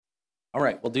All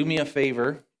right, well, do me a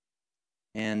favor,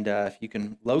 and if you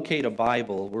can locate a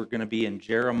Bible, we're going to be in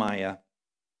Jeremiah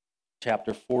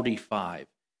chapter 45.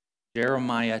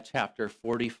 Jeremiah chapter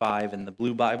 45, and the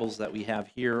blue Bibles that we have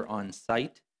here on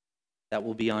site, that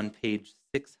will be on page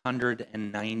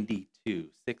 692.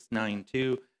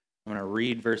 692. I'm going to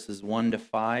read verses 1 to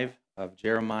 5 of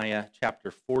Jeremiah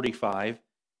chapter 45,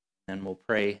 and we'll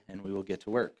pray and we will get to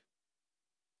work.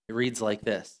 It reads like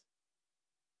this.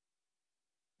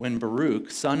 When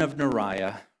Baruch, son of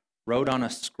Neriah, wrote on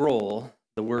a scroll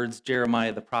the words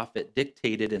Jeremiah the prophet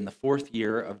dictated in the 4th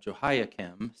year of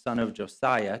Jehoiakim, son of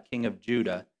Josiah, king of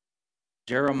Judah,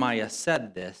 Jeremiah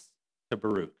said this to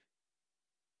Baruch.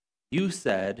 You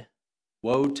said,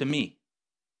 woe to me.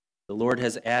 The Lord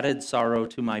has added sorrow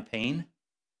to my pain.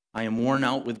 I am worn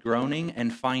out with groaning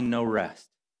and find no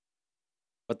rest.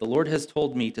 But the Lord has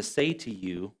told me to say to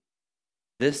you,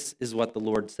 this is what the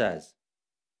Lord says.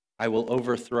 I will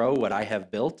overthrow what I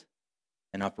have built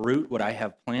and uproot what I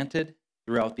have planted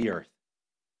throughout the earth.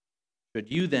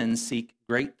 Should you then seek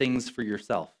great things for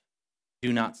yourself,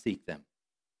 do not seek them.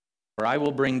 For I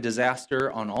will bring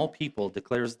disaster on all people,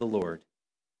 declares the Lord.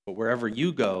 But wherever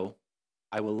you go,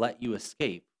 I will let you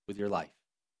escape with your life.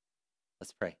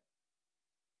 Let's pray.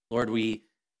 Lord, we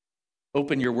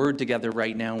open your word together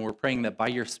right now, and we're praying that by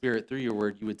your Spirit, through your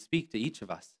word, you would speak to each of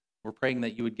us. We're praying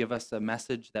that you would give us a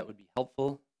message that would be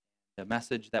helpful, a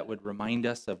message that would remind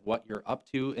us of what you're up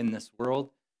to in this world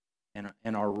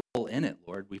and our role in it,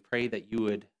 Lord. We pray that you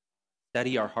would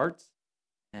steady our hearts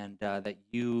and that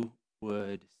you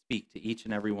would speak to each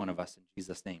and every one of us in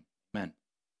Jesus' name. Amen.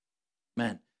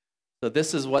 Amen. So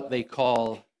this is what they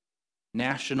call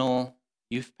National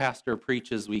Youth Pastor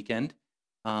Preaches Weekend.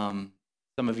 Some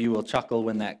of you will chuckle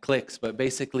when that clicks, but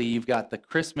basically you've got the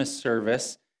Christmas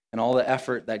service and all the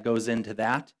effort that goes into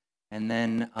that, and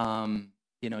then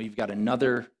you've got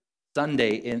another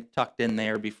Sunday tucked in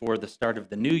there before the start of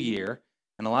the new year,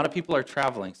 and a lot of people are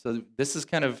traveling. So this is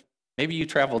kind of, maybe you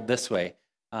traveled this way,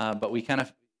 but we kind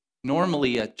of,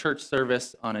 normally a church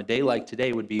service on a day like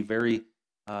today would be very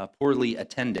poorly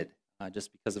attended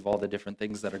just because of all the different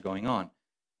things that are going on.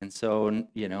 And so,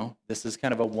 this is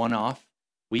kind of a one-off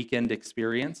weekend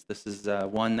experience. This is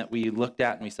one that we looked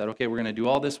at and we said, okay, we're going to do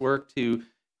all this work to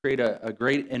create a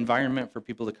great environment for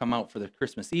people to come out for the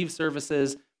Christmas Eve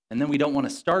services, and then we don't want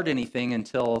to start anything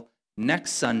until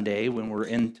next Sunday when we're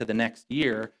into the next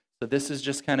year. So this is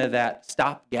just kind of that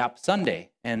stopgap Sunday,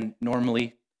 and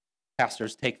normally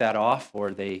pastors take that off,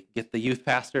 or they get the youth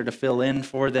pastor to fill in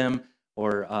for them,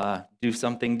 or do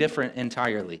something different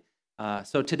entirely.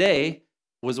 So today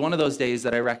was one of those days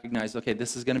that I recognized, okay,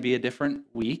 this is going to be a different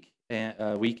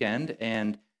weekend,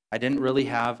 and I didn't really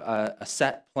have a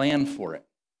set plan for it.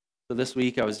 So this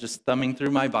week I was just thumbing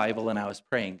through my Bible and I was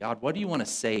praying, God, what do you want to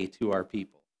say to our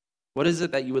people? What is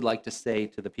it that you would like to say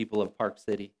to the people of Park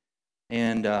City?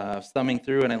 And I was thumbing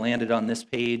through and I landed on this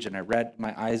page and I read,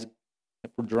 my eyes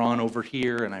were drawn over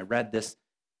here, and I read this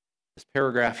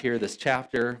paragraph here, this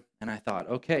chapter, and I thought,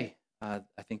 okay, I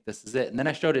think this is it. And then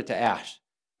I showed it to Ash.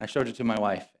 I showed it to my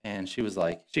wife, and she was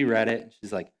like, she read it, and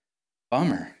she's like,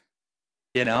 bummer,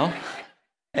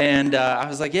 And I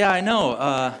was like, yeah, I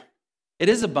know. It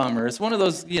is a bummer. It's one of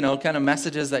those, kind of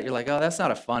messages that you're like, oh, that's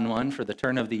not a fun one for the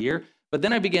turn of the year. But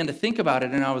then I began to think about it,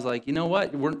 and I was like, you know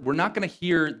what? We're not going to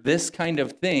hear this kind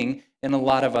of thing in a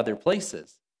lot of other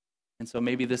places. And so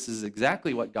maybe this is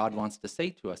exactly what God wants to say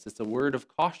to us. It's a word of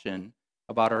caution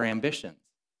about our ambitions.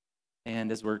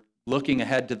 And as we're looking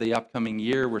ahead to the upcoming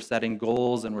year, we're setting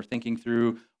goals and we're thinking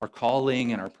through our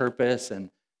calling and our purpose and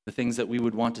the things that we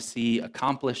would want to see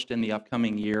accomplished in the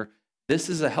upcoming year. This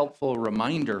is a helpful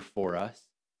reminder for us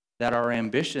that our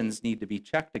ambitions need to be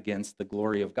checked against the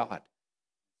glory of God.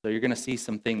 So you're going to see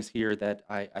some things here that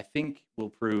I think will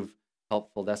prove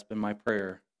helpful. That's been my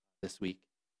prayer this week.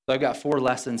 So I've got 4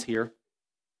 lessons here,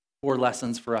 4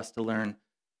 lessons for us to learn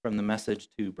from the message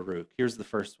to Baruch. Here's the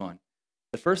first one.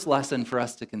 The first lesson for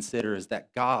us to consider is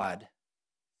that God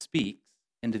speaks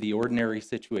into the ordinary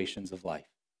situations of life.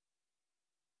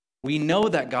 We know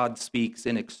that God speaks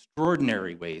in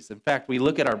extraordinary ways. In fact, we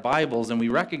look at our Bibles and we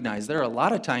recognize there are a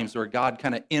lot of times where God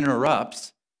kind of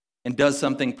interrupts and does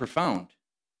something profound.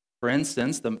 For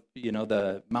instance,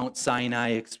 the Mount Sinai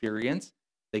experience,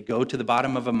 they go to the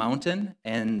bottom of a mountain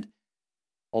and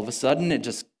all of a sudden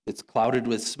it's clouded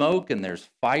with smoke and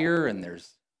there's fire and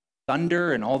there's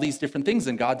thunder and all these different things,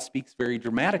 and God speaks very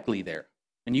dramatically there.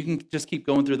 And you can just keep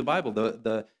going through the Bible.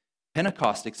 The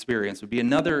Pentecost experience would be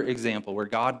another example where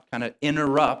God kind of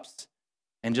interrupts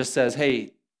and just says,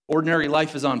 hey, ordinary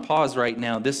life is on pause right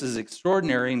now. This is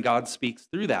extraordinary, and God speaks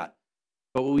through that.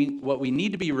 But what we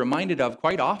need to be reminded of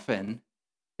quite often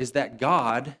is that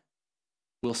God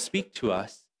will speak to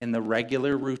us in the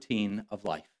regular routine of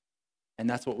life. And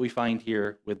that's what we find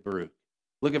here with Baruch.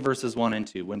 Look at verses 1 and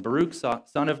 2. When Baruch,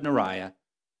 son of Neriah,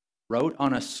 wrote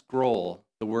on a scroll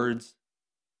the words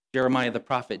Jeremiah the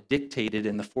prophet dictated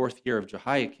in the 4th year of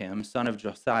Jehoiakim, son of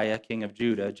Josiah, king of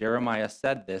Judah, Jeremiah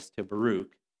said this to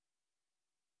Baruch,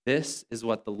 "This is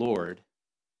what the Lord,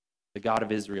 the God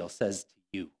of Israel, says to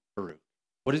you, Baruch."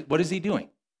 What is he doing?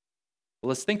 Well,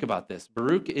 let's think about this.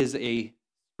 Baruch is a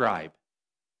scribe.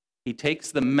 He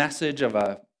takes the message of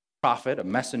a prophet, a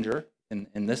messenger.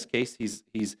 In this case,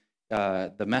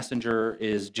 the messenger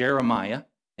is Jeremiah,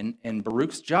 and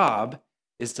Baruch's job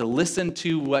is to listen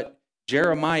to what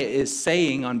Jeremiah is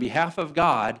saying on behalf of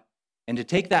God and to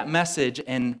take that message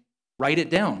and write it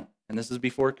down. And this is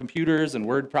before computers and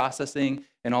word processing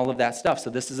and all of that stuff. So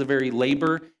this is a very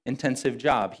labor-intensive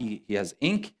job. He has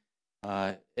ink,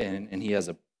 and he has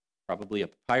probably a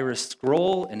papyrus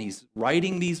scroll, and he's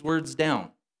writing these words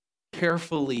down,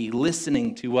 carefully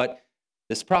listening to what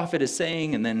this prophet is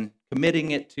saying and then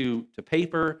committing it to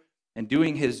paper and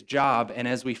doing his job. And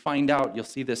as we find out, you'll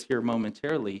see this here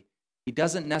momentarily, he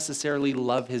doesn't necessarily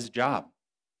love his job.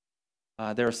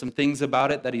 There are some things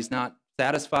about it that he's not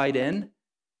satisfied in,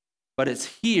 but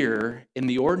it's here in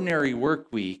the ordinary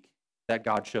work week that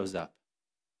God shows up.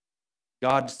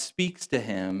 God speaks to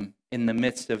him in the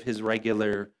midst of his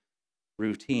regular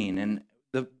routine. And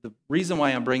the reason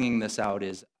why I'm bringing this out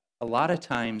is a lot of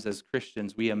times as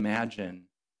Christians, we imagine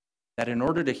that in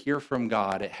order to hear from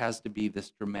God, it has to be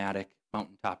this dramatic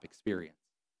mountaintop experience.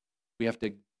 We have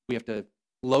to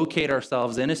locate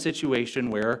ourselves in a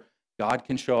situation where God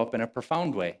can show up in a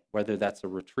profound way, whether that's a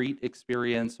retreat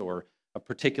experience or a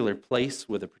particular place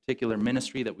with a particular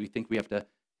ministry that we think we have to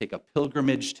take a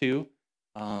pilgrimage to,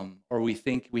 or we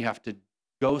think we have to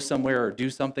go somewhere or do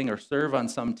something or serve on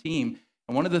some team.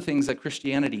 And one of the things that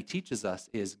Christianity teaches us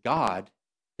is God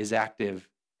is active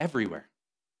everywhere.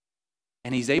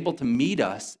 And he's able to meet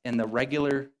us in the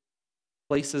regular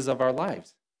places of our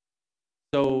lives.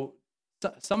 So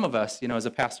some of us, as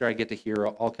a pastor, I get to hear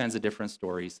all kinds of different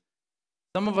stories.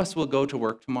 Some of us will go to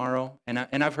work tomorrow, and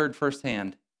I've heard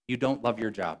firsthand, you don't love your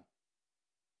job.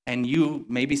 And you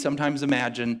maybe sometimes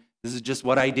imagine, this is just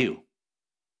what I do.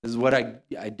 This is what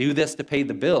I do this to pay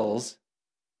the bills,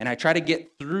 and I try to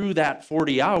get through that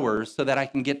 40 hours so that I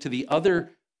can get to the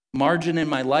other margin in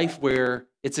my life where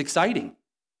it's exciting.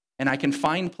 And I can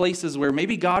find places where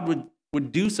maybe God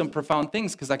would do some profound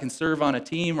things because I can serve on a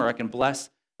team, or I can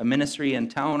bless a ministry in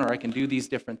town, or I can do these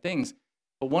different things.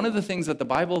 But one of the things that the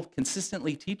Bible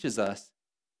consistently teaches us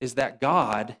is that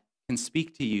God can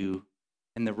speak to you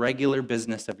in the regular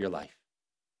business of your life.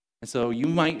 And so you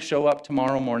might show up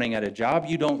tomorrow morning at a job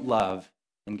you don't love,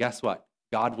 and guess what?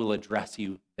 God will address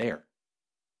you there.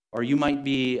 Or you might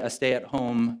be a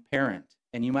stay-at-home parent,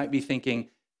 and you might be thinking,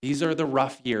 these are the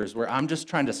rough years where I'm just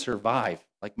trying to survive.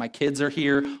 Like my kids are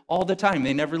here all the time.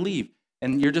 They never leave.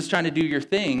 And you're just trying to do your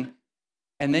thing.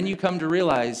 And then you come to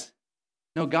realize,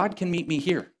 no, God can meet me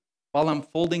here while I'm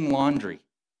folding laundry.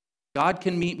 God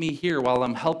can meet me here while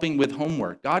I'm helping with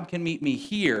homework. God can meet me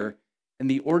here in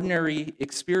the ordinary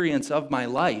experience of my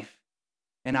life.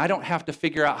 And I don't have to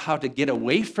figure out how to get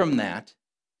away from that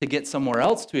to get somewhere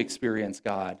else to experience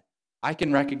God. I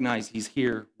can recognize he's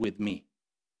here with me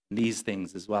in these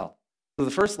things as well. So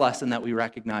the first lesson that we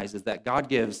recognize is that God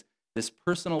gives this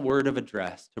personal word of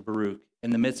address to Baruch in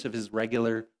the midst of his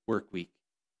regular work week.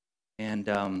 And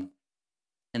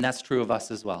that's true of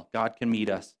us as well. God can meet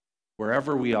us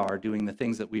wherever we are doing the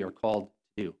things that we are called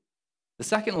to do. The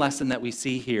second lesson that we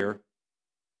see here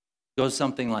goes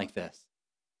something like this.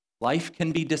 Life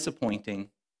can be disappointing.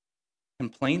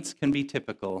 Complaints can be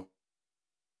typical.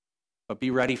 But be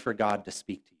ready for God to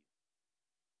speak to you.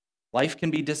 Life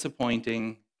can be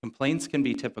disappointing. Complaints can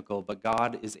be typical, but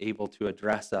God is able to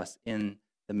address us in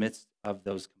the midst of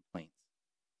those complaints.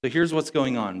 So here's what's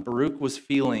going on. Baruch was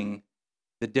feeling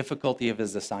the difficulty of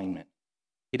his assignment.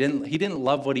 He didn't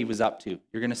love what he was up to.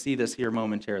 You're going to see this here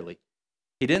momentarily.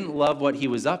 He didn't love what he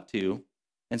was up to,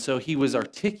 and so he was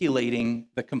articulating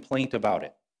the complaint about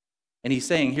it. And he's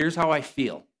saying, here's how I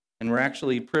feel. And we're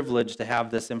actually privileged to have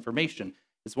this information.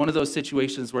 It's one of those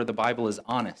situations where the Bible is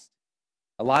honest.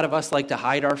 A lot of us like to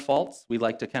hide our faults. We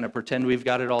like to kind of pretend we've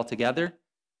got it all together.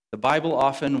 The Bible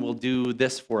often will do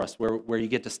this for us, where you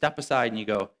get to step aside and you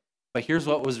go, but here's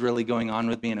what was really going on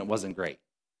with me, and it wasn't great.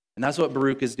 And that's what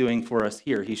Baruch is doing for us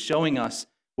here. He's showing us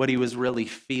what he was really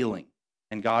feeling,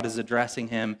 and God is addressing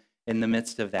him in the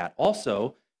midst of that.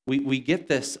 Also, we get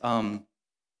this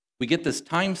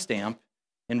timestamp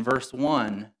in verse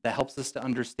 1 that helps us to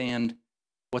understand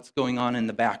what's going on in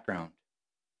the background.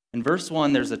 In verse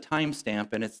 1, there's a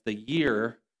timestamp, and it's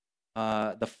the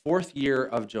fourth year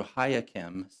of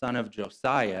Jehoiakim, son of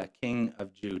Josiah, king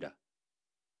of Judah.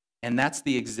 And that's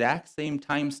the exact same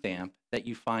timestamp that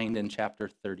you find in chapter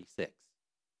 36.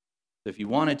 So if you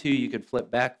wanted to, you could flip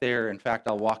back there. In fact,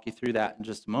 I'll walk you through that in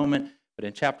just a moment. But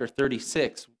in chapter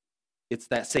 36, it's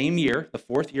that same year, the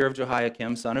fourth year of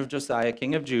Jehoiakim, son of Josiah,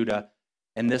 king of Judah,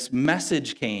 and this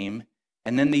message came,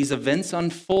 and then these events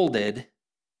unfolded,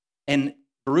 and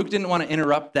Baruch didn't want to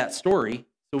interrupt that story,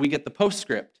 so we get the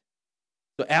postscript.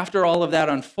 So after all of that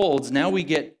unfolds, now we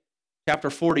get chapter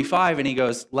 45, and he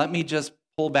goes, let me just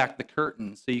pull back the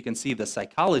curtain so you can see the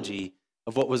psychology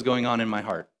of what was going on in my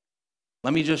heart.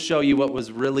 Let me just show you what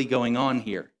was really going on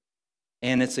here.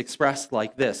 And it's expressed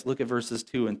like this. Look at verses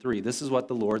 2 and 3. This is what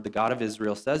the Lord, the God of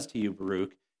Israel, says to you,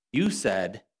 Baruch. You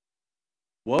said,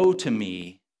 woe to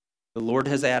me, the Lord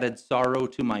has added sorrow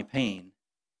to my pain.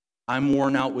 I'm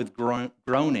worn out with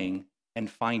groaning and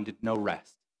find no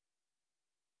rest.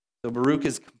 So Baruch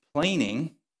is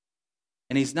complaining,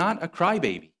 and he's not a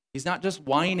crybaby. He's not just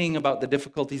whining about the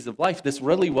difficulties of life. This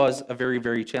really was a very,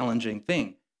 very challenging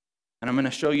thing. And I'm going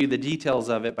to show you the details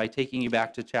of it by taking you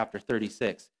back to chapter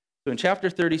 36. So in chapter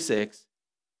 36,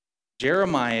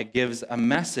 Jeremiah gives a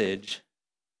message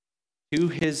to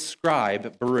his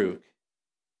scribe, Baruch,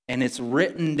 and it's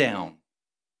written down.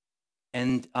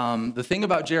 And the thing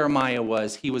about Jeremiah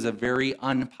was he was a very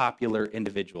unpopular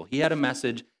individual. He had a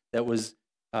message that was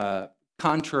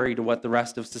contrary to what the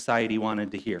rest of society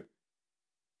wanted to hear.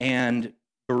 And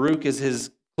Baruch is his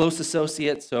close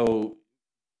associate, so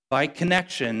by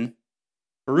connection,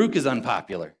 Baruch is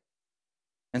unpopular.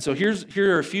 And so here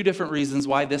are a few different reasons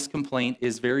why this complaint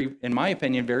is very, in my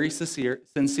opinion, very sincere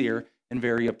and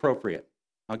very appropriate.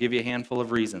 I'll give you a handful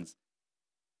of reasons.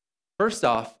 First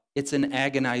off, it's an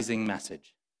agonizing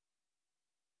message.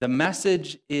 The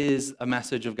message is a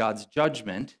message of God's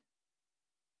judgment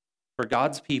for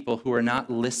God's people who are not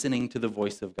listening to the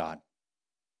voice of God.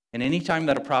 And anytime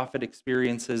that a prophet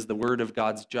experiences the word of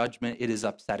God's judgment, it is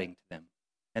upsetting to them.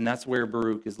 And that's where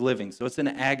Baruch is living. So it's an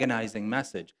agonizing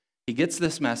message. He gets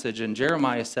this message, and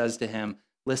Jeremiah says to him,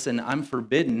 listen, I'm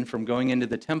forbidden from going into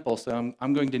the temple, so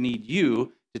I'm going to need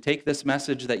you to take this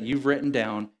message that you've written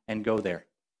down and go there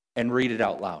and read it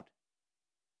out loud.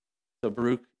 So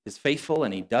Baruch is faithful,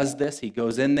 and he does this. He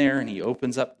goes in there, and he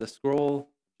opens up the scroll,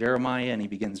 Jeremiah, and he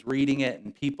begins reading it,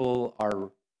 and people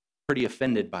are pretty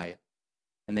offended by it.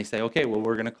 And they say, okay, well,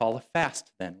 we're going to call a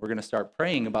fast then. We're going to start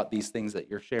praying about these things that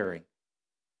you're sharing.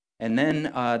 And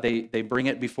then they bring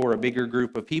it before a bigger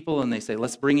group of people, and they say,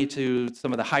 let's bring you to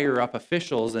some of the higher-up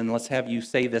officials, and let's have you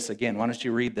say this again. Why don't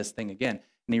you read this thing again?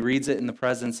 And he reads it in the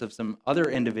presence of some other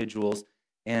individuals,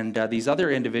 and these other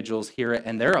individuals hear it,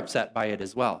 and they're upset by it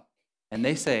as well. And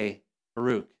they say,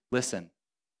 Baruch, listen,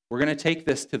 we're going to take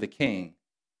this to the king,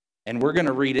 and we're going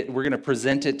to read it, we're going to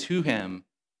present it to him,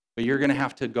 but you're going to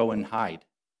have to go and hide.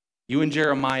 You and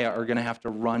Jeremiah are going to have to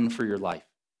run for your life.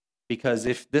 Because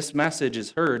if this message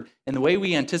is heard, and the way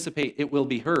we anticipate it will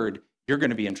be heard, you're going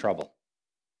to be in trouble.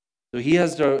 So he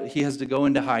has to go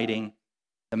into hiding.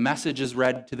 The message is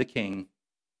read to the king.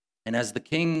 And as the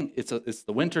king, it's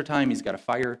the winter time, he's got a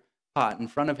fire pot in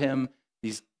front of him.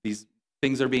 These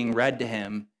things are being read to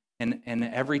him. And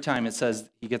every time it says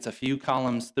he gets a few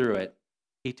columns through it,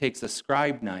 he takes a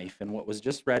scribe knife, and what was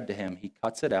just read to him, he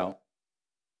cuts it out.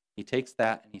 He takes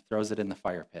that and he throws it in the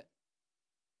fire pit.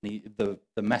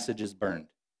 The message is burned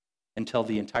until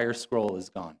the entire scroll is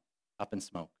gone, up in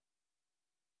smoke.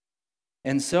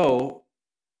 And so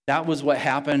that was what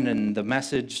happened, and the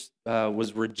message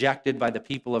was rejected by the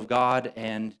people of God,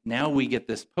 and now we get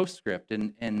this postscript,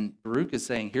 and Baruch is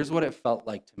saying, here's what it felt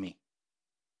like to me.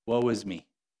 Woe is me.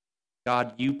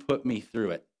 God, you put me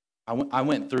through it. I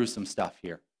went through some stuff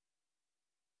here.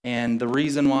 And the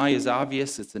reason why is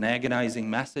obvious. It's an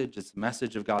agonizing message. It's a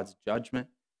message of God's judgment.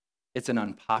 It's an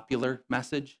unpopular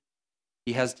message.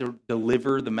 He has to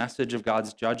deliver the message of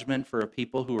God's judgment for a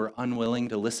people who are unwilling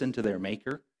to listen to their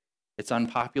maker. It's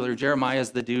unpopular. Jeremiah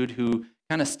is the dude who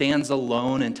kind of stands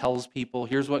alone and tells people,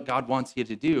 here's what God wants you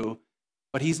to do,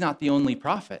 but he's not the only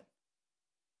prophet.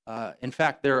 In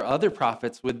fact, there are other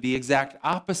prophets with the exact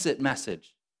opposite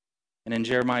message. And in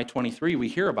Jeremiah 23, we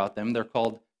hear about them. They're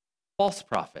called false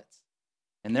prophets.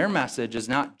 And their message is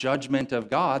not judgment of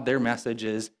God. Their message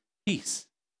is peace.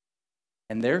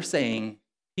 And they're saying,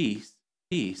 peace,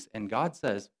 peace. And God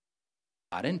says,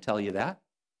 I didn't tell you that.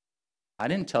 I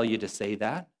didn't tell you to say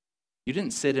that. You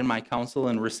didn't sit in my counsel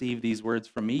and receive these words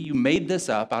from me. You made this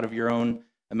up out of your own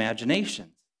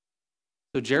imaginations.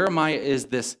 So Jeremiah is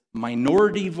this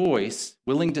minority voice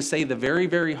willing to say the very,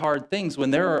 very hard things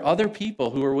when there are other people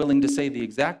who are willing to say the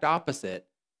exact opposite,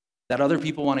 that other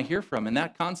people want to hear from. And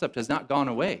that concept has not gone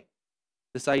away.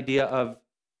 This idea of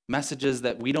messages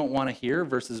that we don't want to hear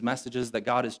versus messages that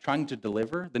God is trying to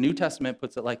deliver. The New Testament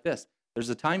puts it like this: there's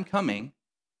a time coming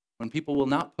when people will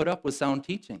not put up with sound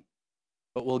teaching,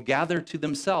 but will gather to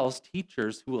themselves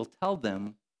teachers who will tell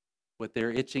them what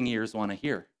their itching ears want to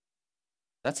hear.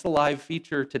 That's the live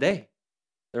feature today.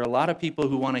 There are a lot of people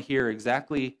who want to hear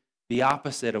exactly the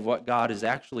opposite of what God is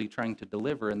actually trying to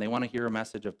deliver, and they want to hear a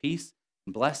message of peace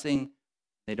and blessing.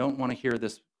 They don't want to hear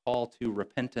this call to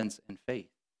repentance and faith.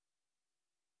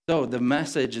 So the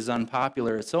message is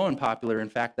unpopular. It's so unpopular, in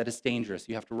fact, that it's dangerous.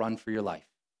 You have to run for your life.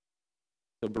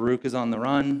 So Baruch is on the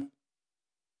run.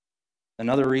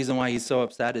 Another reason why he's so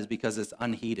upset is because it's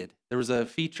unheeded. There was a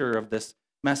feature of this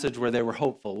message where they were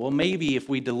hopeful. Well, maybe if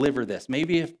we deliver this,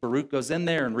 maybe if Baruch goes in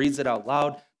there and reads it out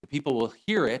loud, the people will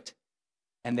hear it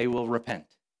and they will repent.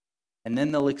 And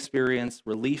then they'll experience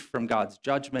relief from God's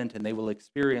judgment and they will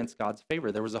experience God's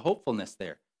favor. There was a hopefulness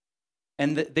there.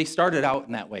 And they started out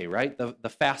in that way, right? The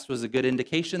fast was a good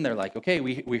indication. They're like, okay,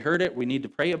 we heard it. We need to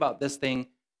pray about this thing.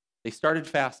 They started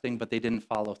fasting, but they didn't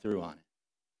follow through on it.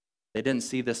 They didn't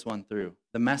see this one through.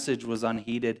 The message was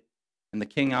unheeded, and the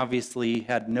king obviously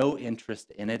had no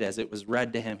interest in it. As it was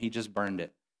read to him, he just burned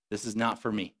it. This is not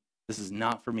for me. This is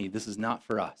not for me. This is not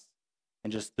for us.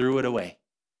 And just threw it away.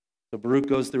 So Baruch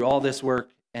goes through all this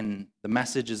work, and the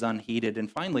message is unheeded,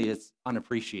 and finally it's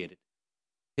unappreciated.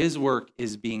 His work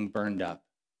is being burned up.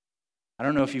 I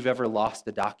don't know if you've ever lost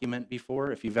a document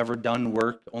before, if you've ever done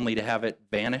work only to have it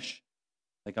vanish,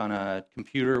 like on a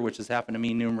computer, which has happened to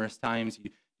me numerous times.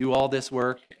 You do all this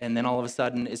work, and then all of a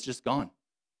sudden it's just gone.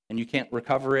 And you can't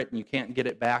recover it, and you can't get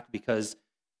it back because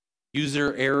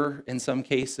user error in some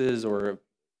cases, or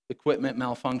equipment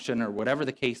malfunction, or whatever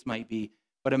the case might be.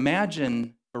 But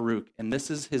imagine Baruch, and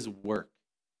this is his work.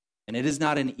 And it is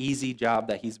not an easy job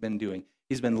that he's been doing.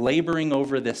 He's been laboring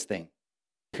over this thing,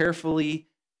 carefully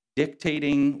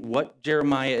dictating what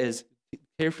Jeremiah is,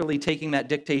 carefully taking that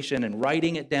dictation and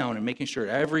writing it down and making sure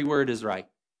every word is right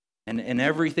and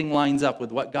everything lines up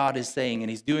with what God is saying. And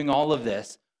he's doing all of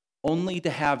this only to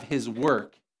have his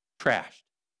work trashed.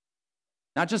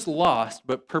 Not just lost,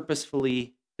 but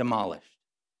purposefully demolished.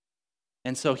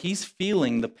 And so he's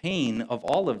feeling the pain of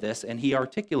all of this, and he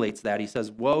articulates that. He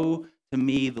says, "Woe to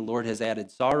me, the Lord has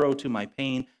added sorrow to my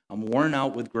pain. I'm worn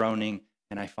out with groaning,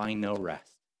 and I find no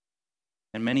rest."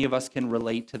 And many of us can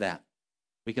relate to that.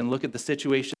 We can look at the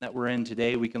situation that we're in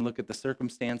today. We can look at the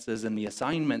circumstances and the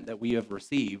assignment that we have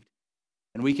received,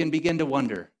 and we can begin to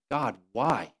wonder, God,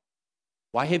 why?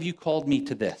 Why have you called me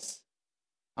to this?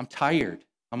 I'm tired.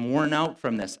 I'm worn out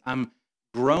from this. I'm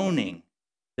groaning.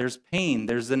 There's pain.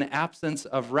 There's an absence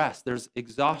of rest. There's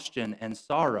exhaustion and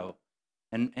sorrow.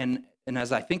 And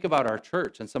as I think about our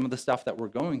church and some of the stuff that we're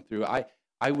going through,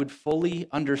 I would fully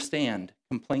understand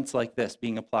complaints like this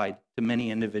being applied to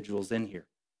many individuals in here,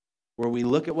 where we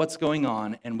look at what's going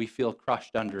on and we feel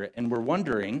crushed under it, and we're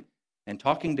wondering and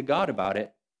talking to God about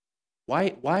it,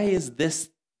 why is this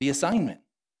the assignment?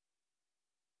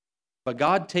 But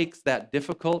God takes that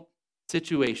difficult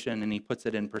situation and he puts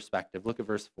it in perspective. Look at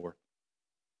verse 4.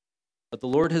 "But the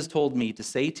Lord has told me to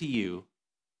say to you,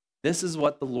 this is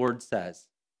what the Lord says.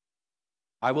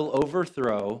 I will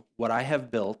overthrow what I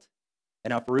have built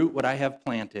and uproot what I have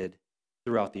planted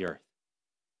throughout the earth."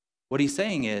 What he's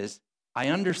saying is, I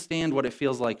understand what it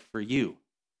feels like for you.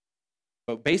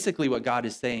 But basically what God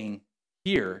is saying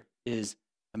here is,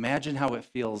 imagine how it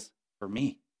feels for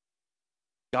me.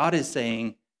 God is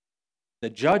saying the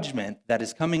judgment that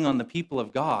is coming on the people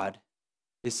of God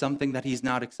is something that he's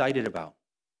not excited about.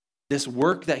 This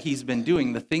work that he's been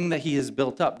doing, the thing that he has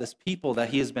built up, this people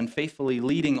that he has been faithfully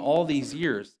leading all these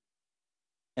years,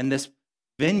 and this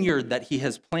vineyard that he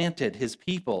has planted, his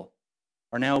people,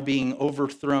 are now being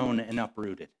overthrown and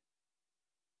uprooted.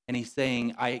 And he's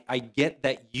saying, I get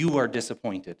that you are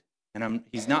disappointed. And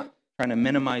he's not trying to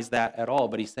minimize that at all,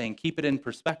 but he's saying, keep it in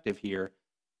perspective here.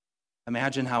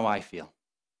 Imagine how I feel.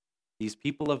 These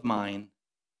people of mine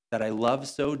that I love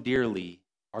so dearly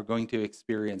are going to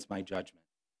experience my judgment.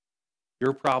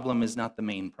 Your problem is not the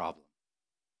main problem.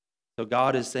 So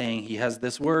God is saying he has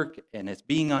this work and it's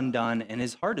being undone and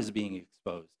his heart is being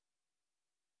exposed.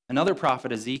 Another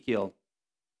prophet, Ezekiel,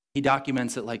 he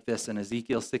documents it like this in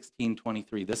Ezekiel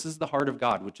 16:23. This is the heart of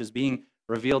God, which is being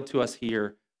revealed to us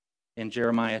here in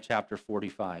Jeremiah chapter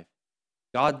 45.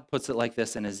 God puts it like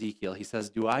this in Ezekiel. He says,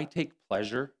 "Do I take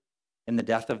pleasure in the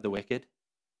death of the wicked?"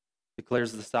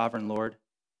 declares the sovereign Lord.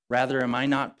 "Rather, am I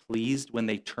not pleased when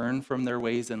they turn from their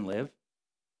ways and live?"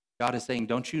 God is saying,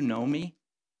 don't you know me?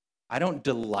 I don't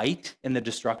delight in the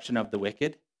destruction of the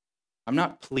wicked. I'm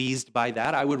not pleased by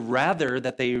that. I would rather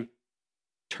that they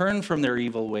turn from their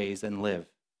evil ways and live.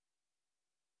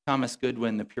 Thomas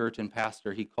Goodwin, the Puritan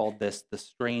pastor, he called this the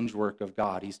strange work of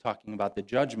God. He's talking about the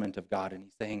judgment of God, and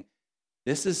he's saying,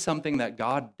 this is something that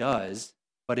God does,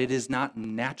 but it is not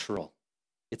natural.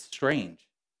 It's strange.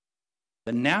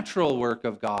 The natural work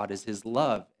of God is his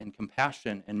love and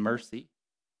compassion and mercy.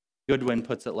 Goodwin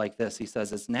puts it like this. He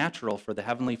says, it's natural for the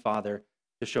Heavenly Father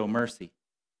to show mercy,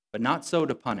 but not so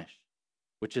to punish,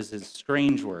 which is his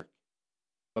strange work.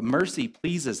 But mercy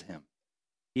pleases him.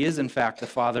 He is, in fact, the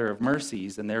Father of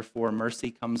mercies, and therefore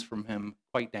mercy comes from him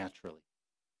quite naturally.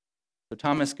 So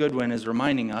Thomas Goodwin is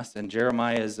reminding us, and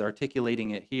Jeremiah is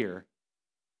articulating it here,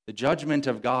 the judgment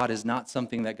of God is not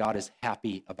something that God is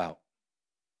happy about.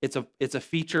 It's a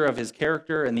feature of his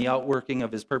character and the outworking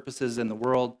of his purposes in the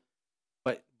world.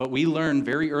 But we learn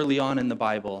very early on in the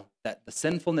Bible that the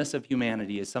sinfulness of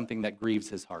humanity is something that grieves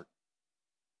his heart.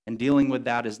 And dealing with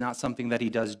that is not something that he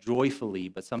does joyfully,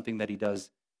 but something that he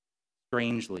does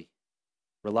strangely,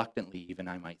 reluctantly even,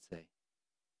 I might say.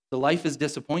 So life is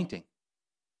disappointing.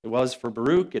 It was for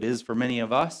Baruch, it is for many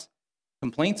of us.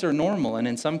 Complaints are normal and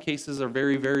in some cases are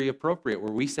very, very appropriate,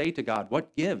 where we say to God,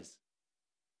 what gives?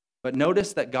 But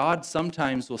notice that God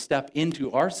sometimes will step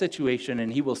into our situation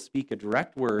and he will speak a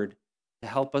direct word to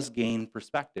help us gain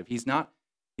perspective. He's not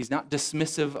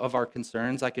dismissive of our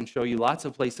concerns. I can show you lots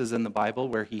of places in the Bible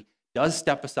where he does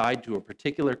step aside to a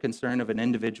particular concern of an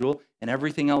individual and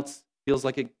everything else feels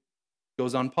like it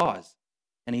goes on pause.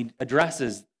 And he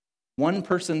addresses one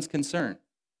person's concern.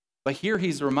 But here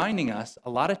he's reminding us a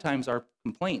lot of times our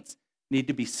complaints need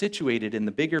to be situated in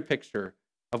the bigger picture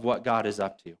of what God is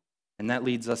up to. And that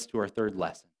leads us to our third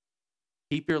lesson.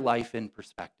 Keep your life in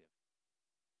perspective.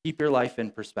 Keep your life in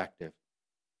perspective.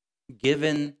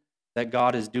 Given that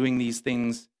God is doing these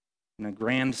things in a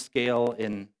grand scale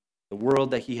in the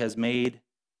world that he has made,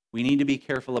 we need to be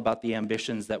careful about the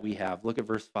ambitions that we have. Look at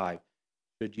verse 5.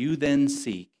 Should you then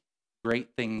seek great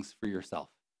things for yourself?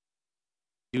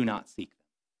 Do not seek them.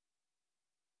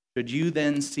 Should you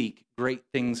then seek great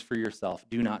things for yourself?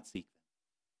 Do not seek them.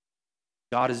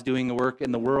 God is doing a work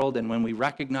in the world, and when we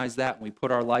recognize that, and we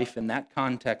put our life in that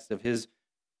context of his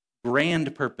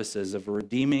grand purposes of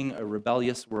redeeming a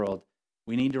rebellious world,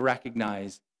 we need to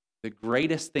recognize the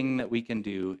greatest thing that we can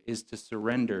do is to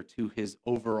surrender to his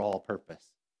overall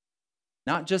purpose.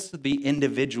 Not just the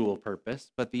individual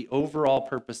purpose, but the overall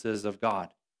purposes of God.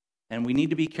 And we need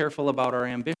to be careful about our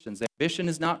ambitions. Ambition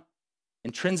is not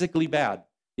intrinsically bad.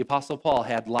 The Apostle Paul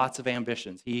had lots of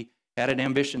ambitions. He had an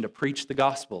ambition to preach the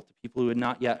gospel to people who had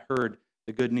not yet heard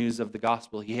the good news of the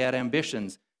gospel. He had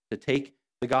ambitions to take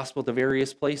the gospel to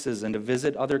various places and to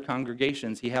visit other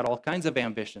congregations. He had all kinds of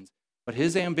ambitions. But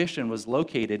his ambition was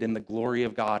located in the glory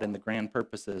of God and the grand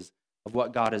purposes of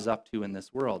what God is up to in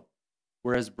this world.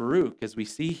 Whereas Baruch, as we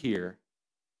see here,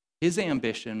 his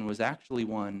ambition was actually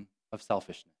one of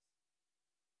selfishness.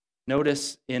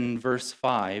 Notice in verse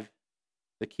 5,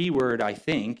 the key word, I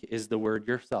think, is the word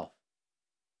yourself.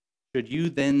 Should you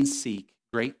then seek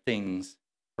great things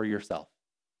for yourself?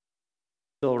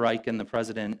 Phil Ryken, the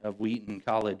president of Wheaton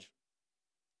College,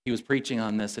 he was preaching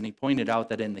on this, and he pointed out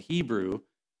that in the Hebrew,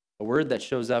 a word that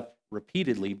shows up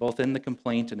repeatedly, both in the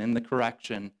complaint and in the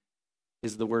correction,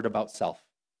 is the word about self.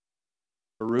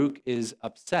 Baruch is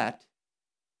upset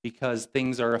because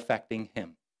things are affecting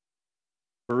him.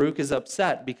 Baruch is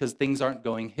upset because things aren't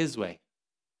going his way.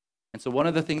 And so one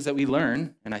of the things that we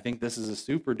learn, and I think this is a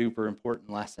super duper important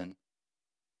lesson,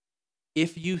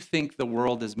 if you think the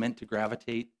world is meant to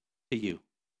gravitate to you,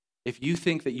 if you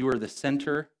think that you are the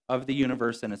center of the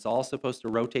universe and it's all supposed to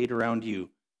rotate around you,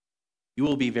 you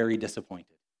will be very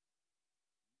disappointed.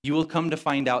 You will come to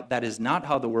find out that is not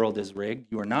how the world is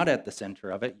rigged. You are not at the center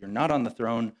of it. You're not on the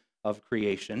throne of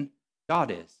creation.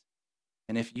 God is.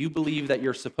 And if you believe that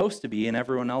you're supposed to be and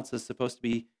everyone else is supposed to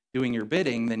be doing your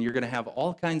bidding, then you're going to have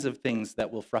all kinds of things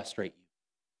that will frustrate you.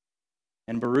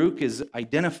 And Baruch is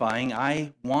identifying,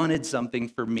 I wanted something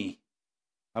for me.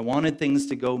 I wanted things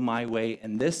to go my way,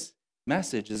 and this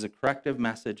message is a corrective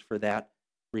message for that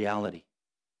reality.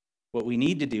 What we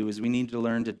need to do is we need to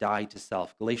learn to die to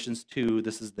self. Galatians 2,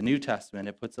 this is the New Testament,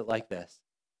 it puts it like this.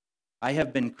 I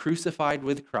have been crucified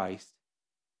with Christ,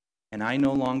 and I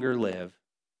no longer live,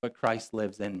 but Christ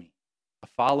lives in me. A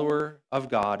follower of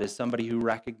God is somebody who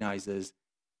recognizes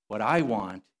what I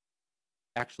want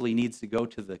actually needs to go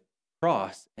to the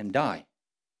cross and die.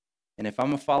 And if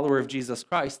I'm a follower of Jesus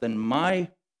Christ, then my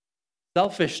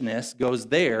selfishness goes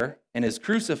there and is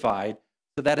crucified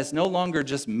so that it's no longer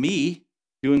just me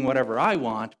doing whatever I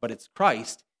want, but it's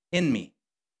Christ in me.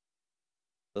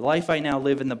 The life I now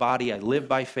live in the body, I live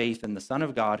by faith in the Son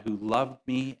of God who loved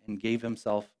me and gave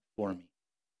himself for me.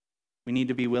 We We need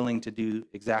to be willing to do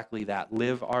exactly that,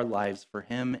 live our lives for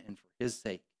him and for his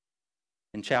sake.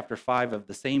 In chapter 5 of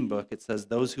the same book, it says,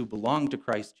 those who belong to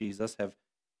Christ Jesus have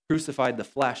crucified the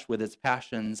flesh with its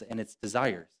passions and its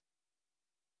desires.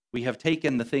 We have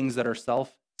taken the things that are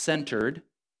self-centered,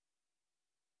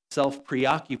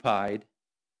 self-preoccupied,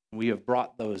 and we have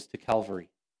brought those to Calvary.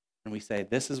 And we say,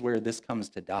 this is where this comes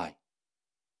to die.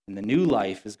 And the new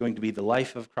life is going to be the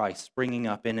life of Christ springing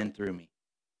up in and through me.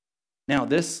 Now,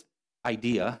 this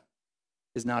idea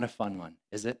is not a fun one,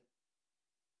 is it?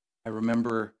 I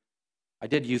remember I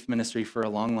did youth ministry for a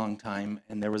long, long time,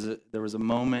 and there was a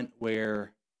moment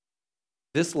where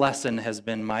this lesson has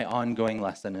been my ongoing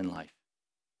lesson in life.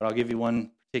 But I'll give you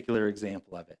one particular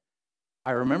example of it.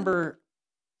 I remember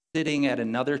sitting at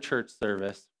another church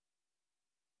service,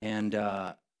 and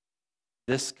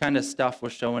this kind of stuff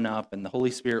was showing up, and the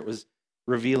Holy Spirit was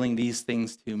revealing these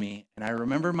things to me. And I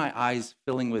remember my eyes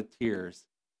filling with tears.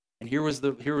 And here was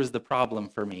the problem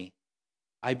for me.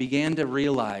 I began to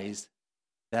realize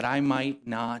that I might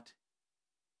not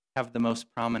have the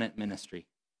most prominent ministry.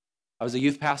 I was a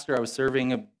youth pastor. I was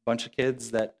serving a bunch of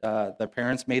kids that their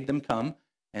parents made them come,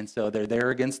 and so they're there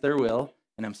against their will,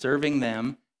 and I'm serving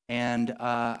them, and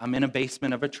I'm in a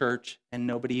basement of a church, and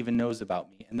nobody even knows about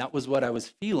me. And that was what I was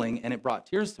feeling, and it brought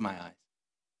tears to my eyes,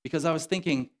 because I was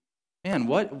thinking, man,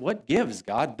 what gives,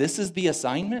 God? This is the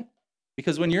assignment?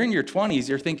 Because when you're in your 20s,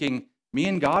 you're thinking, me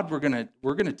and God, we're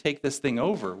gonna take this thing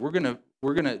over.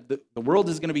 The world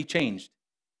is gonna be changed.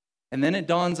 And then it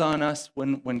dawns on us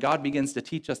when God begins to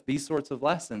teach us these sorts of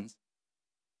lessons.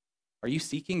 Are you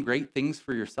seeking great things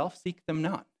for yourself? Seek them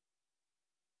not.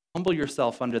 Humble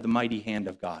yourself under the mighty hand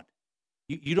of God.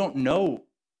 You don't know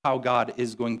how God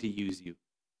is going to use you.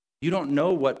 You don't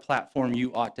know what platform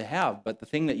you ought to have, but the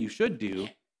thing that you should do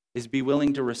is be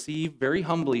willing to receive very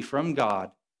humbly from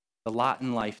God the lot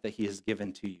in life that he has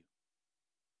given to you.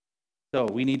 So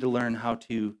we need to learn how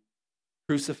to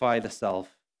crucify the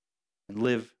self and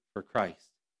live for Christ.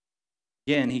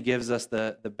 Again, he gives us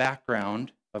the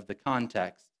background of the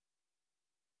context.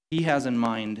 He has in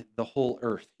mind the whole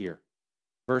earth here.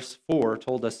 Verse 4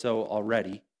 told us so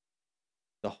already.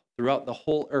 Throughout the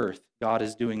whole earth, God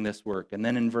is doing this work. And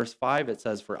then in verse 5 it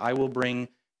says, for I will bring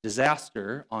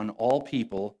disaster on all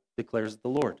people, declares the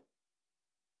Lord.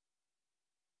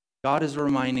 God is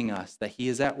reminding us that he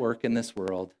is at work in this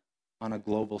world on a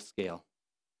global scale.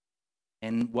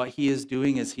 And what he is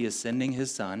doing is he is sending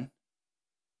his son,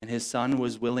 and his son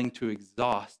was willing to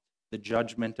exhaust the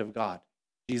judgment of God.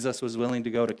 Jesus was willing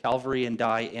to go to Calvary and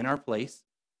die in our place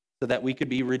so that we could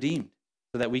be redeemed,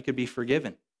 so that we could be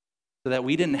forgiven, so that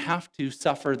we didn't have to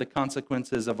suffer the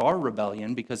consequences of our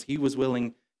rebellion because he was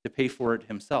willing to pay for it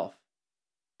himself.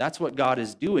 That's what God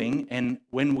is doing, and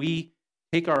when we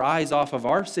take our eyes off of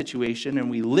our situation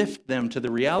and we lift them to the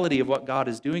reality of what God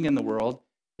is doing in the world,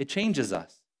 it changes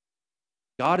us.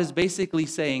 God is basically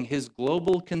saying his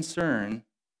global concern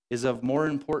is of more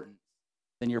importance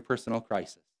than your personal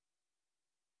crisis.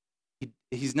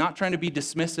 He's not trying to be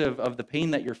dismissive of the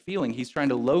pain that you're feeling. He's trying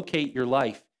to locate your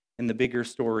life in the bigger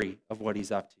story of what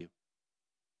he's up to.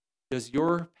 Does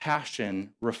your passion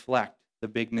reflect the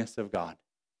bigness of God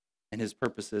and his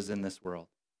purposes in this world?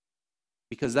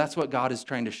 Because that's what God is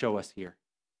trying to show us here.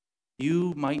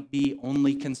 You might be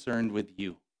only concerned with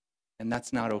you, and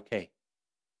that's not okay.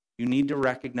 You need to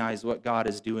recognize what God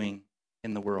is doing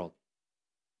in the world.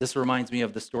 This reminds me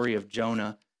of the story of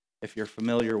Jonah. If you're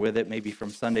familiar with it, maybe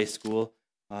from Sunday school,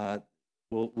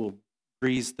 we'll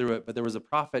breeze through it. But there was a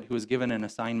prophet who was given an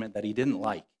assignment that he didn't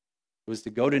like. It was to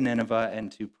go to Nineveh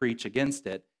and to preach against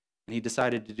it, and he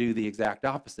decided to do the exact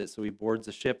opposite. So he boards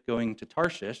a ship going to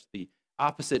Tarshish, the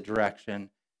opposite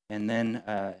direction, and then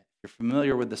if you're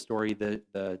familiar with the story,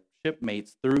 the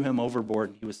shipmates threw him overboard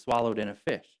and he was swallowed in a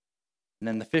fish. And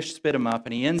then the fish spit him up,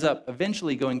 and he ends up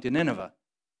eventually going to Nineveh.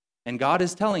 And God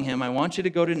is telling him, I want you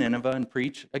to go to Nineveh and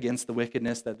preach against the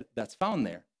wickedness that's found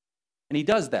there. And he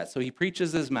does that. So he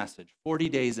preaches his message. 40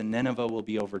 days and Nineveh will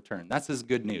be overturned. That's his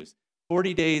good news.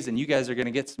 40 days and you guys are going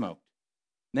to get smoked.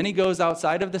 And then he goes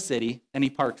outside of the city and he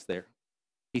parks there.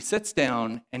 He sits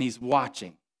down and he's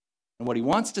watching. And what he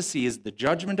wants to see is the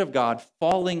judgment of God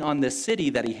falling on this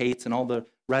city that he hates and all the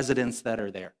residents that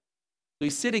are there. So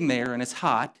he's sitting there and it's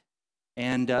hot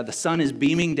and the sun is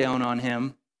beaming down on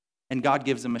him, and God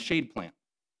gives him a shade plant.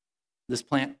 This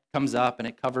plant comes up and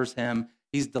it covers him.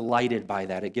 He's delighted by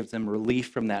that. It gives him relief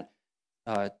from that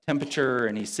temperature,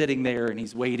 and he's sitting there and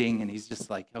he's waiting, and he's just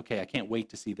like, okay, I can't wait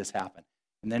to see this happen.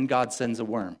 And then God sends a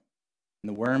worm, and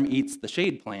the worm eats the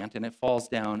shade plant and it falls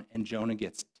down, and Jonah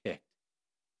gets ticked.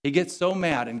 He gets so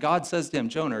mad, and God says to him,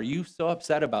 Jonah, are you so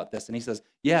upset about this? And he says,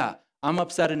 yeah, I'm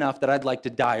upset enough that I'd like to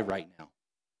die right now.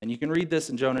 And you can read this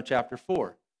in Jonah chapter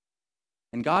 4.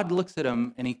 And God looks at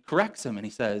him and he corrects him and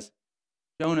he says,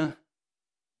 Jonah,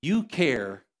 you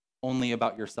care only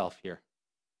about yourself here,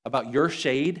 about your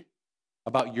shade,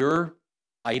 about your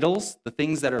idols, the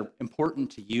things that are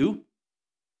important to you.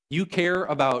 You care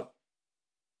about,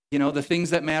 the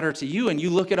things that matter to you, and you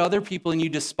look at other people and you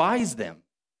despise them.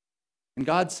 And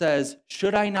God says,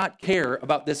 should I not care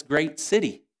about this great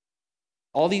city?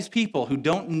 All these people who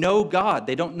don't know God,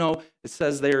 they don't know, it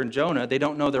says there in Jonah, they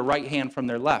don't know their right hand from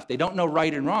their left. They don't know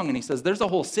right and wrong. And he says, there's a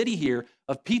whole city here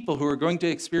of people who are going to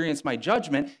experience my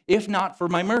judgment, if not for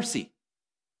my mercy.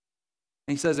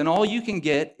 And he says, and all you can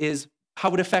get is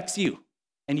how it affects you,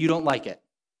 and you don't like it.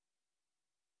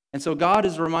 And so God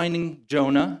is reminding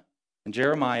Jonah and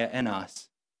Jeremiah and us,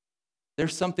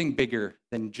 there's something bigger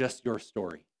than just your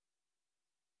story.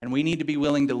 And we need to be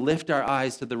willing to lift our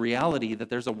eyes to the reality that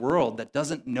there's a world that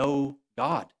doesn't know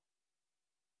God.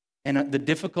 And the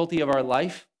difficulty of our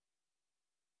life,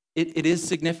 it is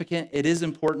significant. It is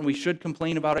important. We should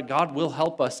complain about it. God will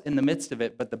help us in the midst of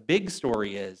it. But the big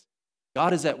story is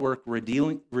God is at work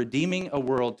redeeming a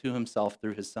world to himself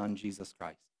through his son, Jesus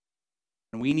Christ.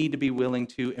 And we need to be willing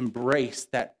to embrace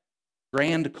that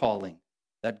grand calling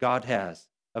that God has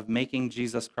of making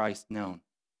Jesus Christ known.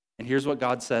 And here's what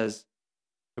God says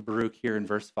to Baruch here in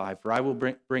verse 5. For I will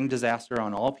bring disaster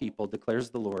on all people,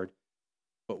 declares the Lord,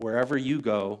 but wherever you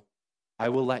go, I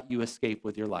will let you escape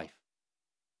with your life.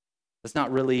 That's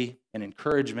not really an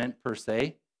encouragement per se.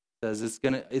 It says it's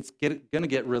gonna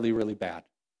get really, really bad.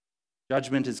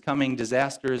 Judgment is coming,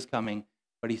 disaster is coming,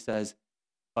 but he says,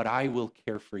 but I will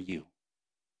care for you.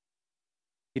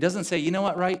 He doesn't say, you know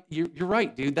what, right? You're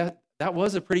right, dude. That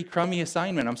was a pretty crummy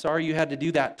assignment. I'm sorry you had to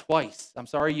do that twice. I'm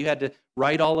sorry you had to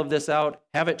write all of this out,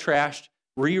 have it trashed,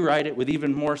 rewrite it with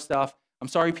even more stuff. I'm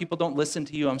sorry people don't listen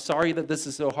to you. I'm sorry that this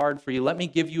is so hard for you. Let me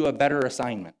give you a better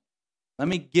assignment. Let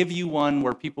me give you one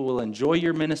where people will enjoy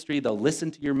your ministry. They'll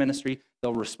listen to your ministry.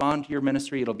 They'll respond to your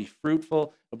ministry. It'll be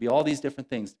fruitful. It'll be all these different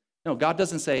things. No, God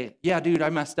doesn't say, yeah, dude, I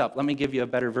messed up. Let me give you a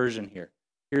better version here.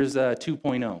 Here's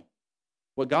 2.0.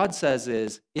 What God says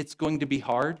is, it's going to be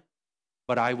hard,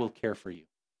 but I will care for you.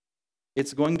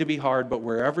 It's going to be hard, but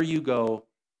wherever you go,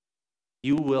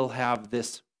 you will have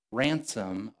this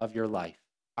ransom of your life.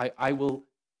 I will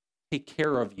take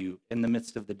care of you in the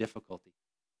midst of the difficulty.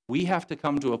 We have to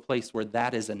come to a place where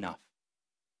that is enough.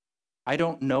 I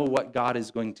don't know what God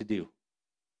is going to do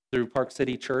through Park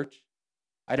City Church.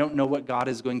 I don't know what God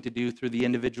is going to do through the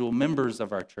individual members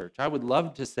of our church. I would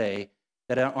love to say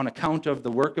that on account of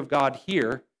the work of God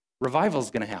here, revival is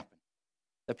going to happen.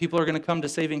 That people are going to come to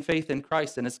saving faith in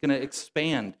Christ, and it's going to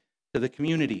expand to the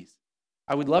communities.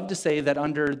 I would love to say that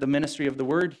under the ministry of the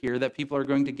word here, that people are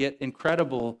going to get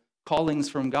incredible callings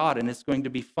from God, and it's going to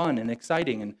be fun and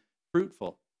exciting and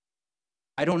fruitful.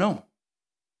 I don't know.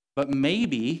 But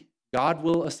maybe God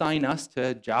will assign us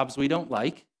to jobs we don't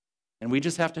like, and we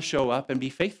just have to show up and be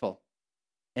faithful.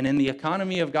 And in the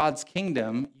economy of God's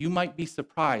kingdom, you might be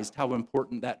surprised how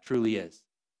important that truly is.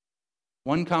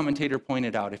 One commentator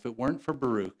pointed out, if it weren't for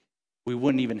Baruch, we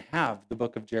wouldn't even have the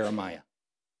book of Jeremiah.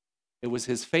 It was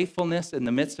his faithfulness in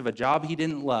the midst of a job he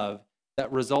didn't love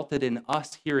that resulted in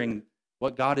us hearing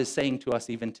what God is saying to us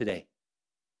even today.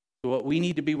 So what we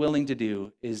need to be willing to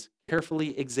do is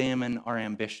carefully examine our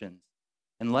ambitions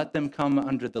and let them come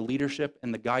under the leadership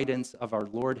and the guidance of our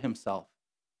Lord himself.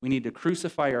 We need to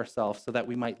crucify ourselves so that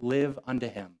we might live unto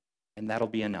him, and that'll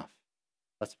be enough.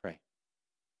 Let's pray.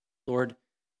 Lord,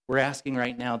 we're asking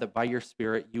right now that by your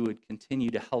Spirit you would continue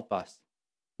to help us,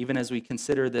 even as we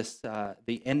consider this,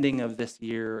 the ending of this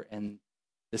year and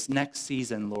this next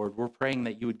season, Lord. We're praying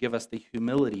that you would give us the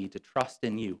humility to trust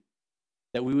in you,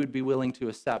 that we would be willing to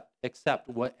accept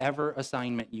whatever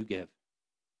assignment you give,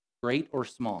 great or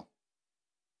small.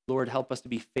 Lord, help us to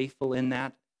be faithful in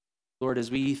that. Lord,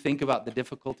 as we think about the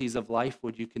difficulties of life,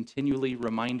 would you continually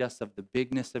remind us of the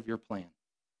bigness of your plan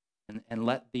and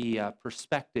let the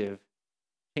perspective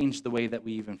change the way that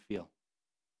we even feel.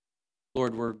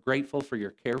 Lord, we're grateful for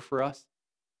your care for us.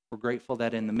 We're grateful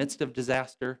that in the midst of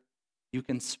disaster, you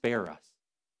can spare us.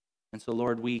 And so,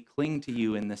 Lord, we cling to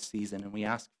you in this season, and we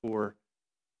ask for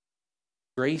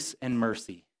grace and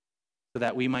mercy so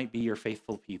that we might be your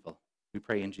faithful people. We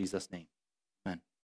pray in Jesus' name.